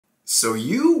So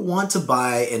you want to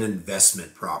buy an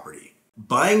investment property.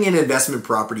 Buying an investment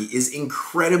property is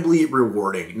incredibly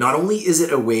rewarding. Not only is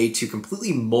it a way to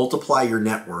completely multiply your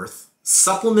net worth,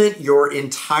 supplement your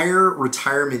entire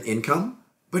retirement income,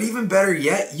 but even better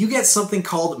yet, you get something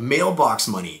called mailbox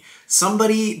money.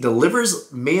 Somebody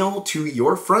delivers mail to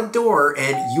your front door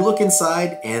and you look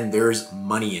inside and there's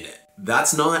money in it.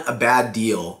 That's not a bad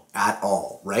deal at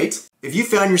all, right? If you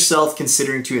found yourself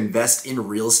considering to invest in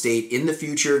real estate in the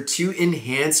future to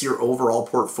enhance your overall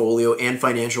portfolio and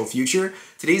financial future,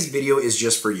 today's video is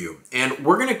just for you. And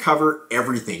we're gonna cover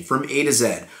everything from A to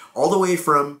Z, all the way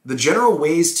from the general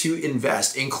ways to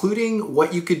invest, including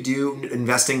what you could do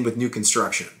investing with new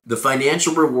construction, the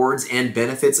financial rewards and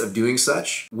benefits of doing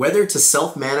such, whether to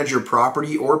self-manage your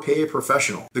property or pay a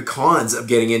professional, the cons of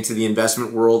getting into the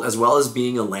investment world as well as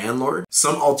being a landlord,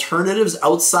 some alternatives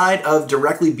outside of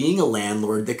directly being a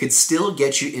landlord that could still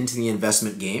get you into the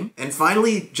investment game, and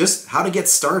finally, just how to get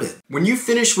started. When you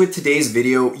finish with today's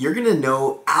video, you're gonna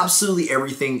know absolutely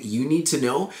everything you need to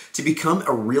know to become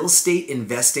a real estate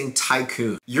investing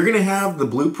tycoon. You're gonna have the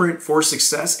blueprint for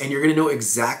success and you're gonna know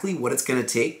exactly what it's gonna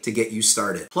take to get you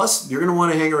started. Plus, you're gonna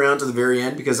wanna hang around to the very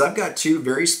end because I've got two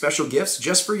very special gifts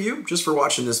just for you, just for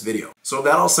watching this video. So if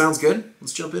that all sounds good,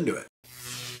 let's jump into it.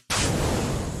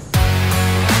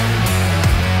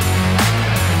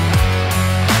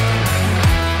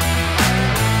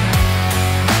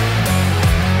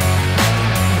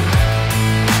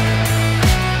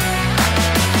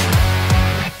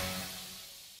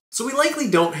 So we likely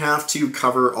don't have to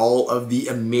cover all of the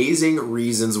amazing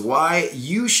reasons why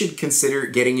you should consider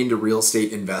getting into real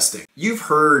estate investing. You've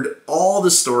heard all the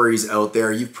stories out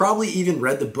there. You've probably even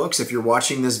read the books if you're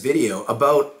watching this video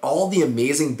about all the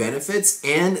amazing benefits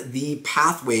and the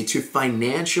pathway to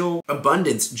financial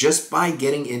abundance just by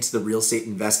getting into the real estate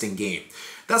investing game.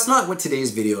 That's not what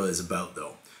today's video is about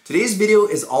though. Today's video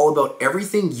is all about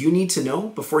everything you need to know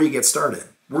before you get started.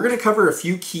 We're going to cover a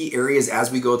few key areas as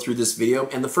we go through this video,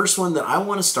 and the first one that I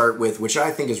want to start with, which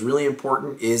I think is really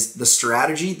important, is the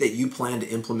strategy that you plan to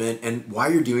implement and why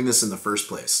you're doing this in the first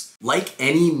place. Like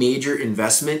any major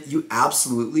investment, you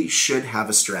absolutely should have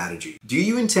a strategy. Do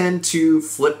you intend to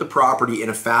flip the property in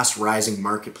a fast rising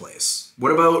marketplace?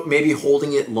 What about maybe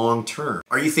holding it long term?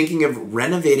 Are you thinking of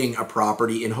renovating a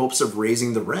property in hopes of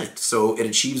raising the rent so it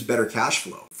achieves better cash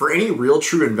flow? For any real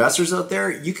true investors out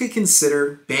there, you could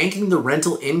consider banking the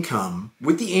rental income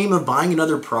with the aim of buying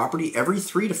another property every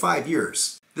 3 to 5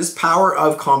 years. This power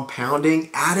of compounding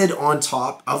added on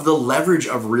top of the leverage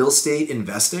of real estate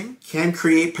investing can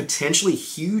create potentially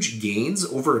huge gains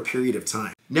over a period of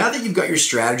time. Now that you've got your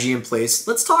strategy in place,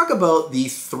 let's talk about the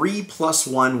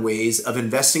 3+1 ways of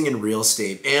investing in real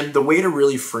estate and the way to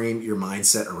really frame your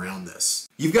mindset around this.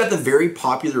 You've got the very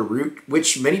popular route,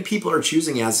 which many people are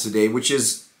choosing as today, which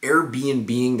is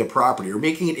Airbnb-ing the property or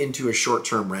making it into a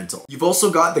short-term rental. You've also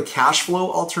got the cash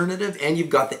flow alternative and you've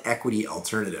got the equity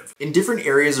alternative. In different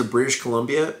areas of British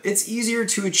Columbia, it's easier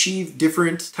to achieve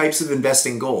different types of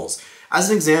investing goals. As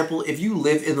an example, if you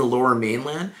live in the Lower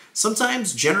Mainland,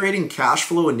 sometimes generating cash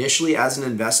flow initially as an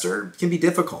investor can be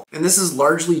difficult. And this is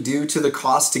largely due to the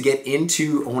cost to get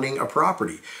into owning a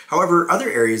property. However, other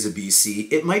areas of BC,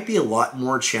 it might be a lot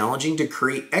more challenging to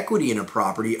create equity in a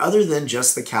property other than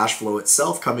just the cash flow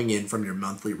itself coming in from your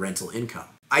monthly rental income.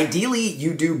 Ideally,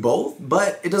 you do both,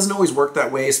 but it doesn't always work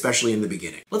that way, especially in the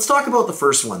beginning. Let's talk about the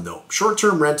first one though.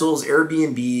 Short-term rentals,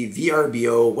 Airbnb,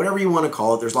 VRBO, whatever you want to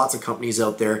call it. There's lots of companies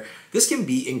out there. This can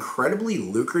be incredibly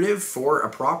lucrative for a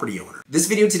property owner. This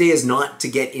video today is not to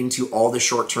get into all the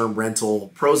short-term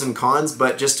rental pros and cons,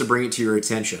 but just to bring it to your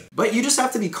attention. But you just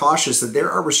have to be cautious that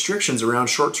there are restrictions around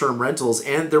short-term rentals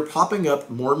and they're popping up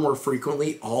more and more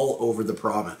frequently all over the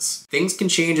province. Things can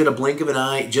change at a blink of an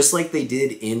eye, just like they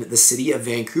did in the city of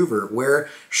Vancouver, where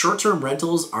short-term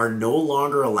rentals are no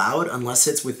longer allowed unless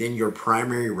it's within your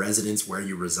primary residence where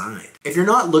you reside. If you're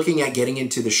not looking at getting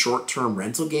into the short-term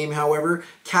rental game, however,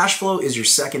 cash flow is your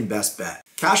second best bet.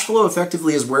 Cash flow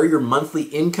effectively is where your monthly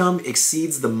income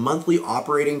exceeds the monthly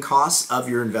operating costs of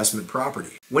your investment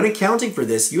property. When accounting for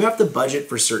this, you have to budget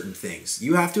for certain things.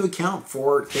 You have to account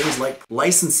for things like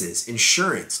licenses,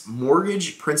 insurance,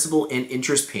 mortgage, principal and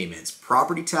interest payments,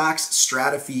 property tax,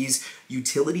 strata fees,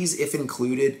 utilities if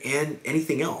included, and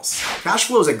anything else. Cash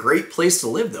flow is a great place to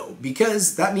live though,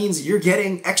 because that means you're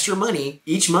getting extra money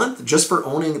each month just for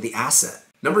owning the asset.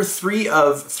 Number 3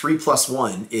 of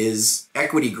 3+1 is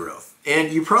equity growth.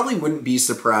 And you probably wouldn't be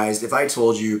surprised if I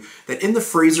told you that in the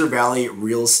Fraser Valley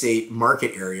real estate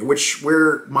market area,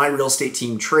 where my real estate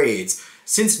team trades,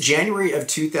 Since January of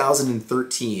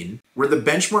 2013, where the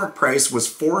benchmark price was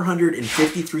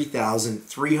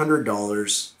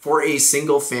 $453,300 for a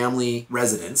single family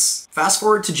residence, fast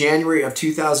forward to January of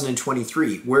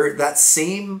 2023, where that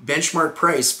same benchmark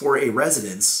price for a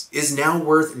residence is now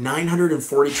worth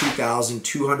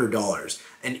 $942,200.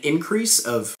 An increase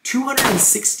of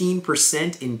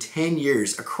 216% in 10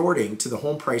 years, according to the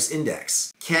Home Price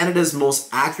Index, Canada's most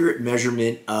accurate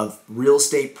measurement of real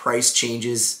estate price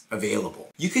changes available.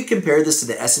 You could compare this to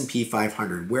the S&P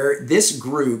 500, where this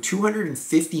grew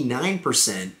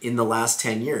 259% in the last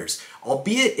 10 years.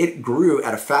 Albeit it grew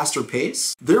at a faster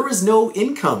pace, there was no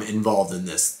income involved in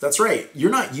this. That's right, you're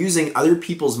not using other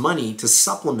people's money to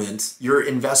supplement your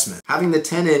investment, having the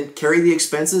tenant carry the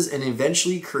expenses and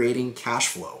eventually creating cash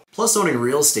flow. Plus, owning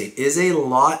real estate is a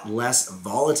lot less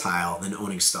volatile than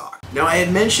owning stock. Now, I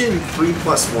had mentioned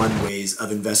 3+1 ways of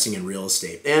investing in real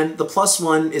estate, and the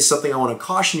 +1 is something I want to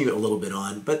caution you a little bit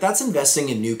on, but that's investing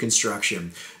in new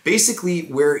construction. Basically,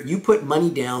 where you put money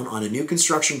down on a new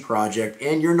construction project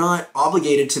and you're not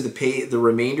obligated to pay the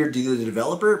remainder due to the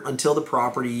developer until the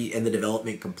property and the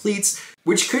development completes,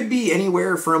 which could be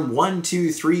anywhere from 1,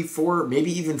 2, 3, 4,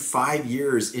 maybe even 5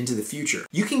 years into the future.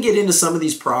 You can get into some of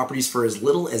these properties for as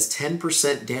little as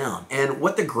 10% down. And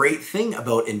what the great thing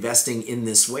about investing in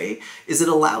this way is it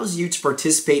allows you to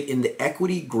participate in the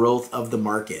equity growth of the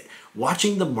market,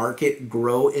 watching the market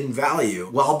grow in value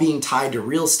while being tied to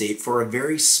real estate for a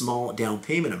very small down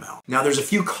payment amount. Now, there's a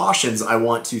few cautions I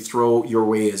want to throw your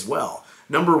way as well.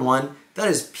 Number one, that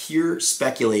is pure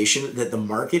speculation that the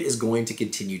market is going to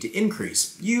continue to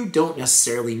increase. You don't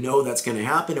necessarily know that's going to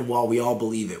happen, and while we all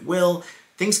believe it will,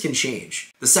 things can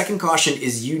change. The second caution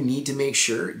is you need to make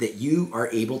sure that you are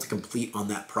able to complete on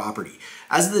that property.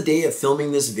 As of the day of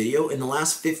filming this video, in the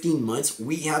last 15 months,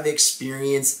 we have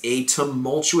experienced a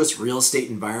tumultuous real estate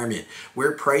environment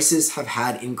where prices have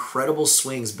had incredible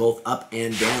swings both up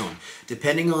and down.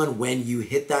 Depending on when you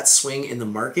hit that swing in the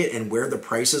market and where the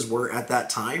prices were at that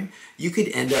time, you could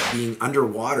end up being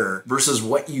underwater versus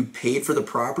what you paid for the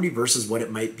property versus what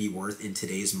it might be worth in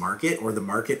today's market or the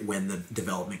market when the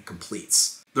development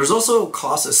completes. There's also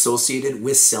costs associated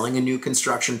with selling a new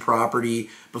construction property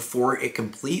before it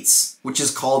completes, which is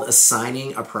called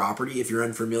assigning a property if you're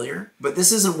unfamiliar. But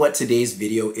this isn't what today's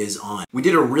video is on. We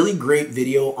did a really great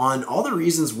video on all the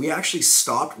reasons we actually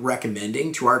stopped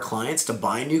recommending to our clients to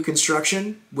buy new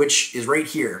construction, which is right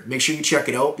here. Make sure you check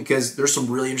it out because there's some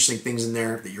really interesting things in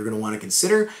there that you're going to want to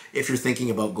consider if you're thinking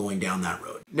about going down that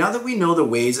road. Now that we know the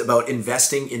ways about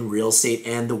investing in real estate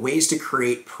and the ways to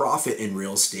create profit in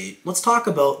real estate, let's talk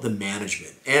about the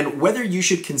management and whether you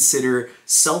should consider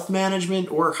self-management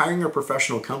or hiring a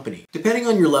professional company. Depending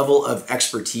on your level of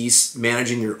expertise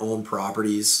managing your own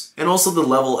properties and also the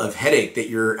level of headache that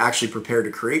you're actually prepared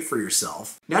to create for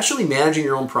yourself, naturally managing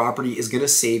your own property is going to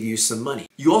save you some money.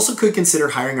 You also could consider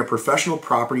hiring a professional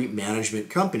property management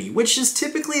company, which is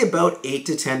typically about 8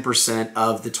 to 10%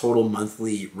 of the total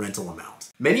monthly rental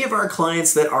amount. Many of our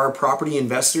clients that are property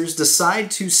investors decide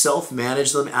to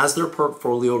self-manage them as their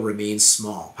portfolio remains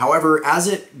small. However, as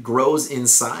it grows in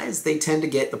size, they tend to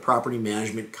get the property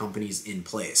management companies in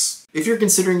place. If you're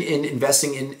considering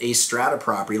investing in a strata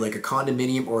property like a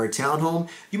condominium or a townhome,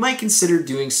 you might consider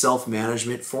doing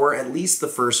self-management for at least the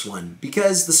first one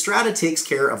because the strata takes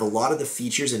care of a lot of the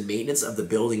features and maintenance of the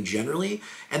building generally,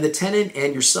 and the tenant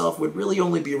and yourself would really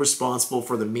only be responsible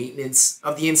for the maintenance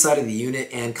of the inside of the unit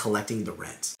and collecting the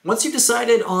rent. Once you've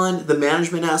decided on the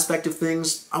management aspect of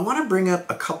things, I want to bring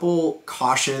up a couple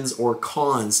cautions or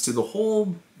cons to the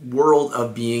whole world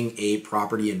of being a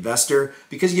property investor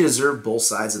because you deserve both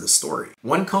sides of the story.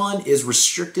 One con is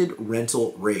restricted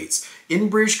rental rates. In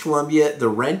British Columbia, the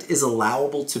rent is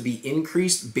allowable to be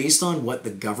increased based on what the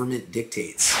government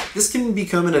dictates. This can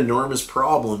become an enormous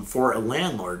problem for a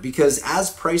landlord because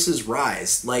as prices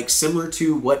rise, like similar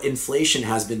to what inflation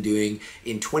has been doing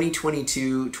in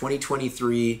 2022,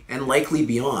 2023, and likely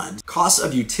beyond, costs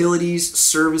of utilities,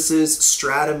 services,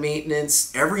 strata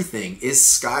maintenance, everything is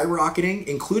skyrocketing,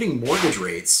 including mortgage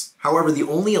rates. However, the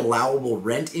only allowable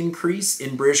rent increase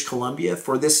in British Columbia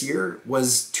for this year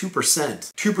was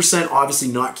 2%. 2% obviously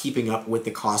not keeping up with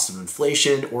the cost of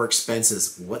inflation or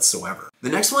expenses whatsoever. The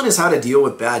next one is how to deal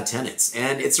with bad tenants,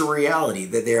 and it's a reality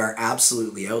that they are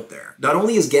absolutely out there. Not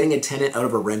only is getting a tenant out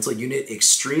of a rental unit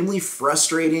extremely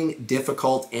frustrating,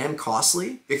 difficult, and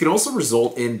costly, it can also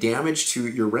result in damage to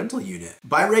your rental unit.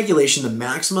 By regulation, the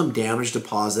maximum damage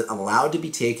deposit allowed to be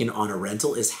taken on a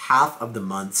rental is half of the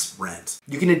month's rent.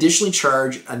 You can additionally additionally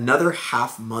charge another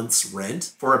half month's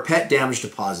rent for a pet damage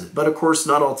deposit. But of course,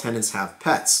 not all tenants have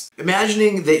pets.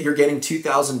 Imagining that you're getting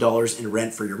 $2,000 in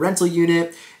rent for your rental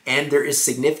unit and there is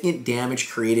significant damage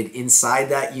created inside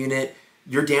that unit,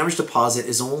 your damage deposit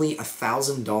is only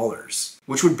 $1,000,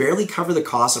 which would barely cover the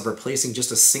cost of replacing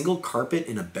just a single carpet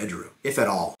in a bedroom, if at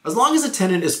all. As long as a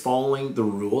tenant is following the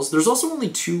rules, there's also only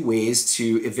two ways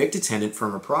to evict a tenant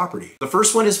from a property. The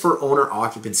first one is for owner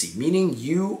occupancy, meaning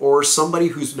you or somebody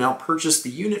who's now purchased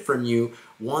the unit from you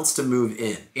wants to move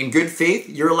in. In good faith,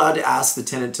 you're allowed to ask the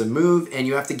tenant to move and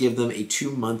you have to give them a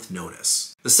 2-month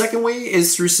notice. The second way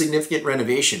is through significant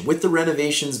renovation, with the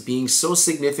renovations being so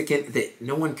significant that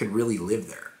no one could really live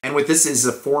there. And with this is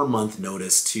a 4-month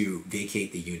notice to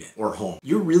vacate the unit or home.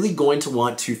 You're really going to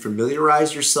want to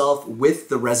familiarize yourself with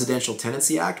the Residential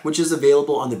Tenancy Act, which is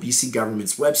available on the BC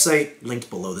government's website,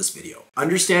 linked below this video.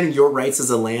 Understanding your rights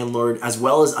as a landlord, as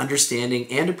well as understanding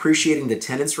and appreciating the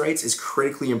tenant's rights, is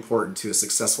critically important to a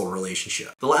successful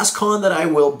relationship. The last con that I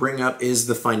will bring up is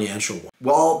the financial one.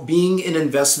 While being an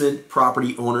investment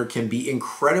property owner can be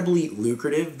incredibly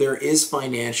lucrative, there is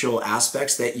financial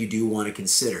aspects that you do want to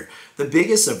consider. The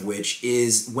biggest of which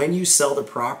is when you sell the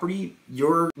property,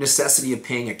 your necessity of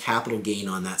paying a capital gain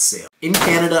on that sale. In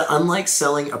Canada, unlike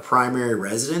selling a primary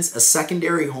residence, a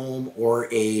secondary home or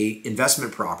a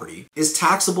investment property is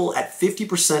taxable at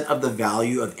 50% of the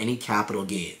value of any capital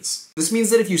gains. This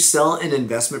means that if you sell an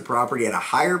investment property at a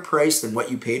higher price than what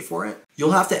you paid for it,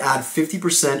 you'll have to add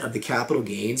 50% of the capital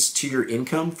gains to your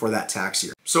income for that tax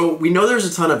year. So we know there's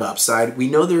a ton of upside. We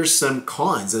know there's some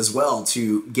cons as well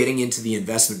to getting into the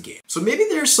investment game. So maybe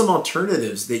there's some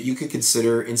alternatives that you could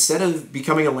consider instead of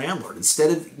becoming a landlord,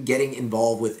 instead of getting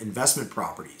involved with investment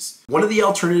properties. One of the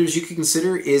alternatives you could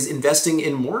consider is investing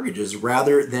in mortgages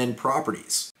rather than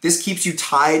properties. This keeps you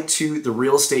tied to the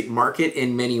real estate market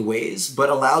in many ways, but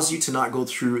allows you to not go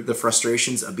through the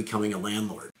frustrations of becoming a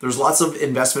landlord. There's lots of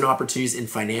investment opportunities in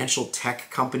financial tech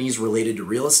companies related to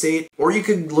real estate, or you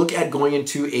could look at going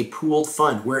into a pooled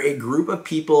fund where a group of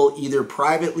people, either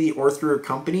privately or through a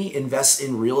company, invests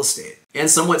in real estate. And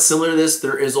somewhat similar to this,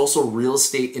 there is also real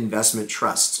estate investment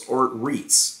trusts, or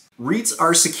REITs. REITs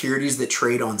are securities that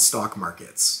trade on stock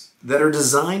markets that are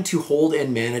designed to hold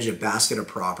and manage a basket of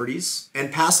properties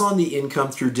and pass on the income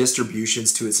through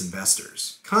distributions to its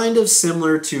investors. Kind of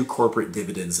similar to corporate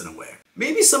dividends in a way.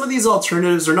 Maybe some of these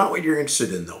alternatives are not what you're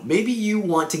interested in though. Maybe you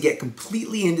want to get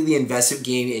completely into the investment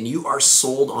game and you are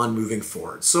sold on moving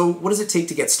forward. So what does it take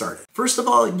to get started? First of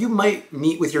all, you might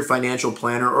meet with your financial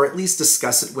planner or at least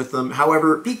discuss it with them.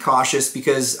 However, be cautious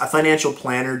because a financial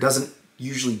planner doesn't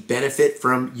usually benefit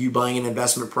from you buying an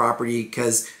investment property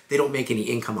because they don't make any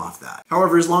income off that.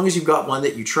 However, as long as you've got one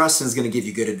that you trust and is going to give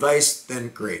you good advice, then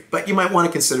great. But you might want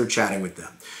to consider chatting with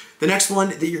them. The next one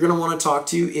that you're going to want to talk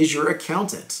to is your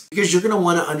accountant, because you're going to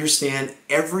want to understand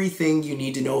everything you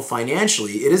need to know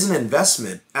financially. It is an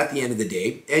investment at the end of the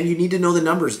day, and you need to know the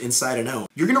numbers inside and out.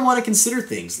 You're going to want to consider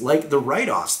things like the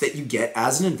write-offs that you get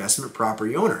as an investment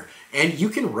property owner, and you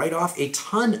can write off a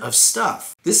ton of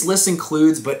stuff. This list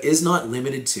includes, but is not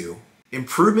limited to,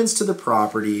 improvements to the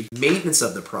property, maintenance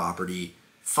of the property,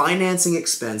 financing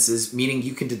expenses, meaning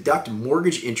you can deduct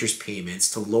mortgage interest payments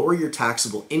to lower your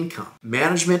taxable income,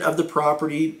 management of the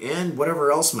property, and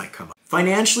whatever else might come up.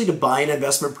 Financially, to buy an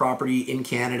investment property in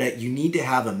Canada, you need to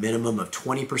have a minimum of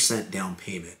 20% down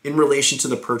payment in relation to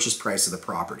the purchase price of the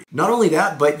property. Not only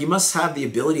that, but you must have the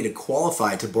ability to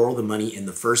qualify to borrow the money in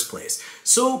the first place.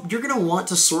 So you're going to want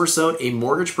to source out a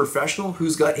mortgage professional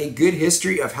who's got a good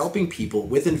history of helping people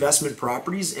with investment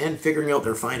properties and figuring out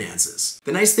their finances.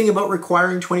 The nice thing about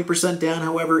requiring 20% down,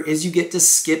 however, is you get to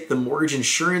skip the mortgage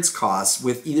insurance costs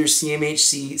with either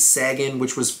CMHC, Sagan,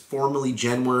 which was formerly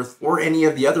Genworth, or any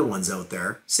of the other ones out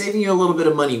there, saving you a little bit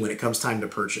of money when it comes time to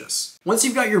purchase. Once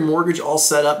you've got your mortgage all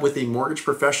set up with a mortgage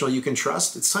professional you can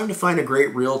trust, it's time to find a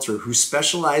great realtor who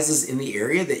specializes in the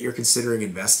area that you're considering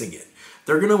investing in.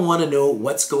 They're going to want to know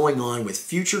what's going on with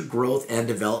future growth and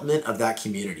development of that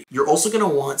community. You're also going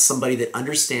to want somebody that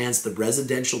understands the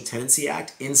Residential Tenancy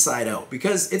Act inside out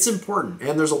because it's important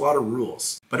and there's a lot of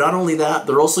rules. But not only that,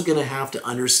 they're also going to have to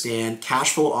understand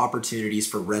cash flow opportunities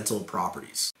for rental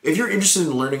properties. If you're interested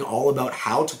in learning all about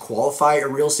how to qualify a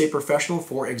real estate professional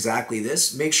for exactly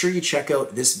this, make sure you check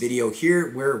out this video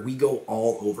here where we go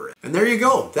all over it. And there you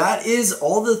go. That is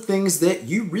all the things that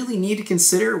you really need to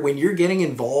consider when you're getting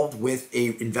involved with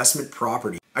an investment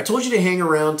property. I told you to hang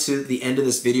around to the end of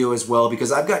this video as well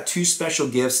because I've got 2 special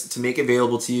gifts to make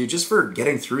available to you just for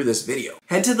getting through this video.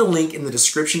 Head to the link in the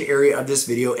description area of this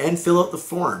video and fill out the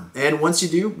form. And once you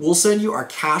do, we'll send you our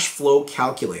cash flow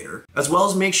calculator, as well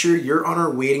as make sure you're on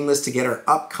our waiting list to get our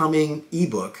upcoming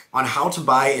ebook on how to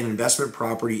buy an investment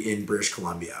property in British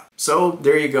Columbia. So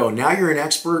there you go. Now you're an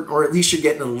expert, or at least you're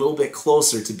getting a little bit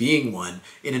closer to being one,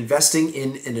 in investing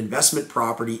in an investment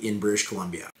property in British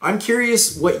Columbia. I'm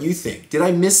curious what you think. Did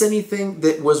I miss anything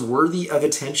that was worthy of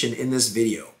attention in this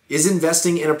video? Is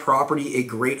investing in a property a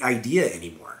great idea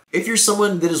anymore? If you're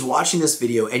someone that is watching this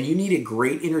video and you need a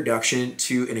great introduction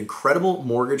to an incredible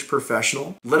mortgage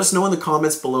professional, let us know in the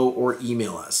comments below or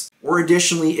email us. Or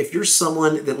additionally, if you're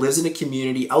someone that lives in a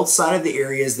community outside of the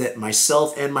areas that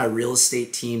myself and my real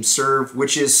estate team serve,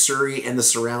 which is Surrey and the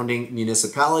surrounding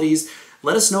municipalities,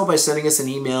 let us know by sending us an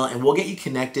email and we'll get you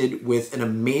connected with an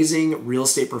amazing real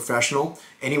estate professional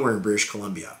anywhere in British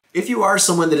Columbia. If you are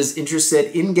someone that is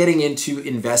interested in getting into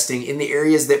investing in the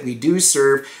areas that we do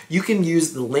serve, you can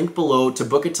use the link below to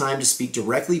book a time to speak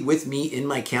directly with me in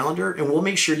my calendar, and we'll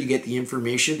make sure you get the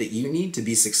information that you need to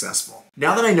be successful.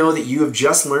 Now that I know that you have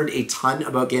just learned a ton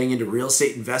about getting into real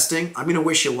estate investing, I'm going to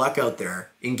wish you luck out there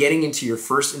in getting into your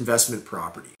first investment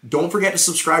property. Don't forget to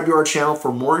subscribe to our channel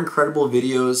for more incredible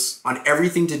videos on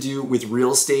everything to do with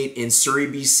real estate in Surrey,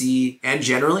 BC, and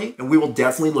generally, and we will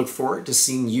definitely look forward to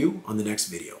seeing you on the next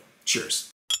video. Cheers.